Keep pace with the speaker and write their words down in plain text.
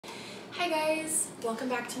Hi guys! Welcome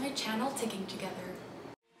back to my channel, Ticking Together.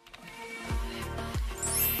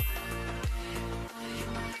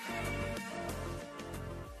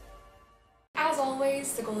 As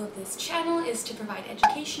always, the goal of this channel is to provide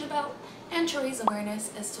education about and to raise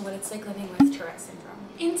awareness as to what it's like living with Tourette Syndrome.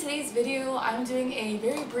 In today's video, I'm doing a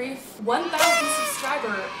very brief 1,000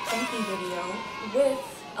 subscriber thank you video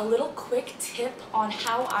with a little quick tip on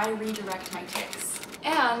how I redirect my tics.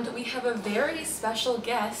 And we have a very special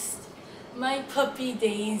guest. My puppy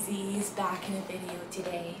Daisy is back in a video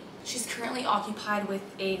today. She's currently occupied with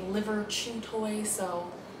a liver chew toy, so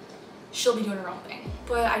she'll be doing her own thing.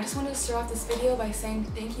 But I just wanted to start off this video by saying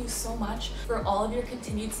thank you so much for all of your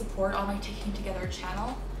continued support on my Ticking Together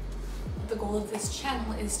channel. The goal of this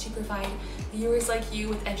channel is to provide viewers like you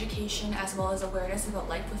with education as well as awareness about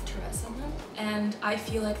life with Tourette Syndrome. And I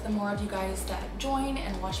feel like the more of you guys that join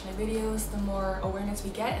and watch my videos, the more awareness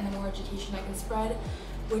we get and the more education I can spread,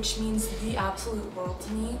 which means the absolute world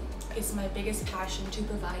to me. It's my biggest passion to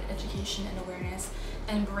provide education and awareness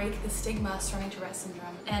and break the stigma surrounding Tourette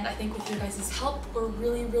Syndrome. And I think with your guys' help, we're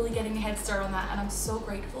really getting a head start on that, and I'm so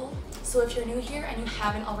grateful. So if you're new here and you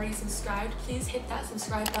haven't already subscribed, please hit that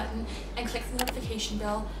subscribe button and click the notification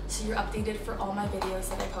bell so you're updated for all my videos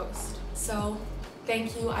that I post. So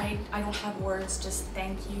thank you. I don't have words, just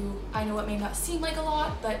thank you. I know it may not seem like a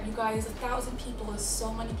lot, but you guys, 1,000 people is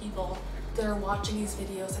so many people that are watching these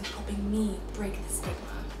videos and helping me break the stigma.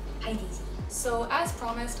 Hi Daisy. So as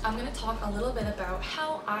promised, I'm going to talk a little bit about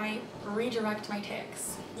how I redirect my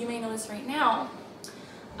tics. You may notice right now,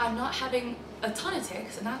 I'm not having a ton of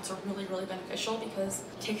tics, and that's really beneficial because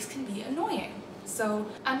tics can be annoying. So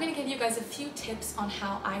I'm going to give you guys a few tips on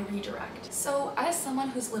how I redirect. So as someone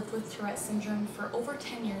who's lived with Tourette Syndrome for over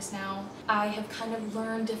 10 years now, I have kind of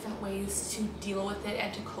learned different ways to deal with it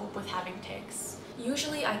and to cope with having tics.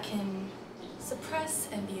 Usually I can suppress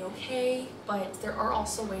and be okay, but there are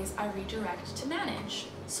also ways I redirect to manage.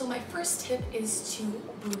 So my first tip is to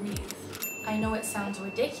breathe. I know it sounds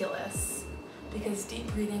ridiculous because deep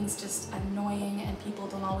breathing is just annoying and people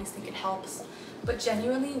don't always think it helps, but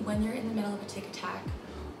genuinely when you're in the middle of a tic attack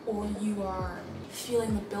or you are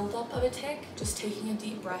feeling the buildup of a tic, just taking a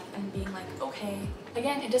deep breath and being like, okay.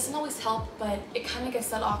 Again, it doesn't always help, but it kind of gets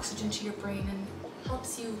that oxygen to your brain and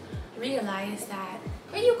helps you realize that,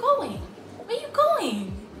 where are you going? Where are you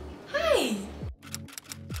going? Hi!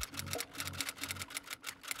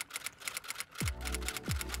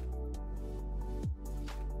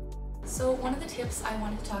 So one of the tips I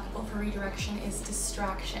wanted to talk about for redirection is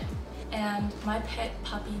distraction. And my pet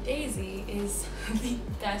puppy Daisy is the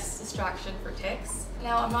best distraction for tics.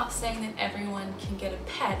 Now I'm not saying that everyone can get a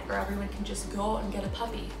pet or everyone can just go out and get a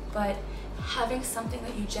puppy, but having something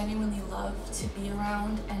that you genuinely love to be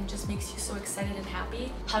around and just makes you so excited and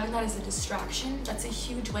happy, having that as a distraction, that's a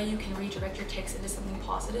huge way you can redirect your tics into something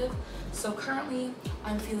positive. So currently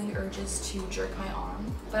I'm feeling urges to jerk my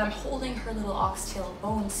arm, but I'm holding her little oxtail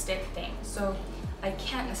bone stick thing, so I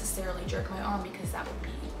can't necessarily jerk my arm because that would be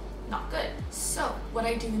not good. So what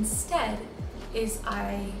I do instead is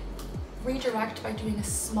I redirect by doing a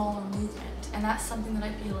smaller movement, and that's something that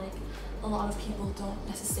I feel like a lot of people don't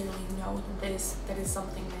necessarily know that is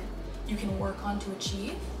something that you can work on to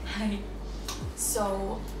achieve.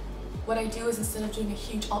 So what I do is instead of doing a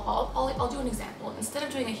huge, I'll do an example. Instead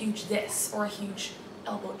of doing a huge this or a huge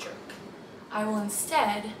elbow jerk, I will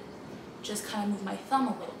instead just kind of move my thumb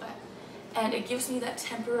a little bit, and it gives me that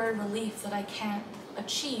temporary relief that I can't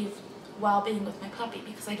achieve while being with my puppy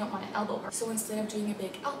because I don't want to elbow her. So instead of doing a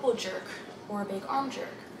big elbow jerk or a big arm jerk,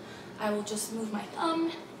 I will just move my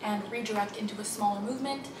thumb and redirect into a smaller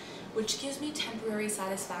movement, which gives me temporary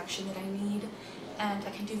satisfaction that I need, and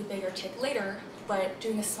I can do the bigger tic later, but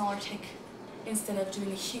doing a smaller tic instead of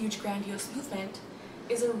doing a huge grandiose movement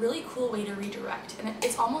is a really cool way to redirect. And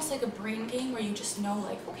it's almost like a brain game where you just know,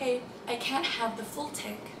 like, okay, I can't have the full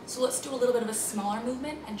tic, so let's do a little bit of a smaller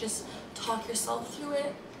movement and just talk yourself through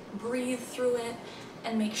it, breathe through it,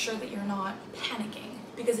 and make sure that you're not panicking.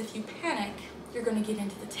 Because if you panic, you're going to get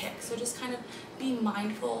into the tic. So just kind of be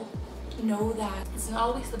mindful, know that it's not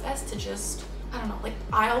always the best to just, I don't know, like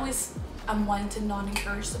I always am one to not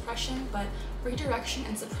encourage suppression, but redirection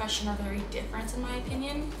and suppression are very different in my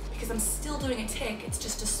opinion because I'm still doing a tic, it's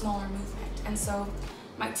just a smaller movement. And so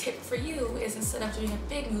my tip for you is instead of doing a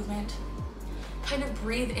big movement, kind of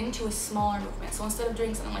breathe into a smaller movement. So instead of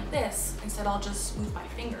doing something like this, instead I'll just move my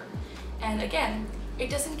finger. And again, it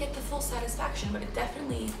doesn't get the full satisfaction, but it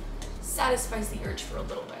definitely satisfies the urge for a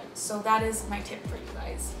little bit. So that is my tip for you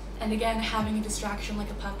guys. And again, having a distraction like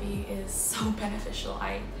a puppy is so beneficial.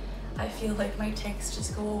 I feel like my tics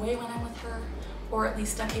just go away when I'm with her, or at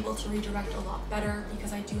least I'm able to redirect a lot better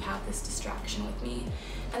because I do have this distraction with me.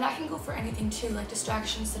 And that can go for anything too, like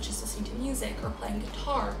distractions such as listening to music or playing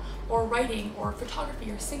guitar or writing or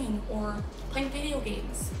photography or singing or playing video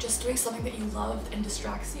games. Just doing something that you love and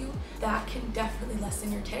distracts you, that can definitely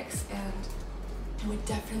lessen your tics, and I would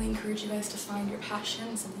definitely encourage you guys to find your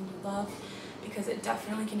passion, something you love, because it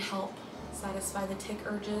definitely can help satisfy the tic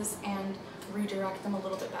urges and redirect them a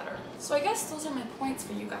little bit better. So I guess those are my points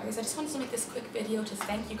for you guys. I just wanted to make this quick video to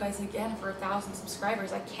thank you guys again for 1,000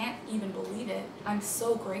 subscribers. I can't even believe it. I'm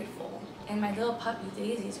so grateful. And my little puppy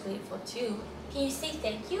Daisy is grateful too. Can you say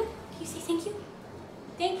thank you? Can you say thank you?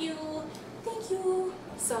 Thank you. Thank you.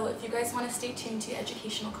 So if you guys want to stay tuned to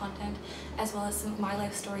educational content as well as some of my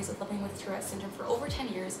life stories of living with Tourette syndrome for over 10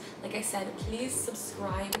 years, like I said, please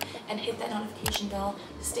subscribe and hit that notification bell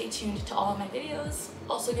to stay tuned to all of my videos.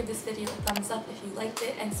 Also give this video a thumbs up if you liked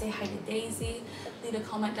it and say hi to Daisy. Leave a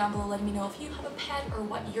comment down below letting me know if you have a pet or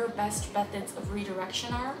what your best methods of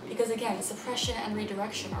redirection are, because again, suppression and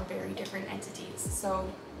redirection are very different entities. So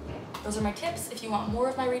those are my tips. If you want more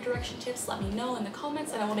of my redirection tips, let me know in the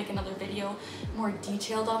comments and I will make another video more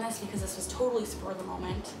detailed on this because this was totally spur of the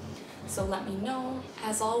moment. So let me know.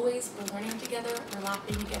 As always, we're learning together, we're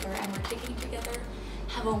laughing together, and we're ticking together.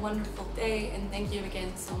 Have a wonderful day and thank you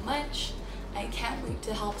again so much. I can't wait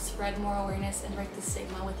to help spread more awareness and break the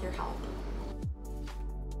stigma with your help.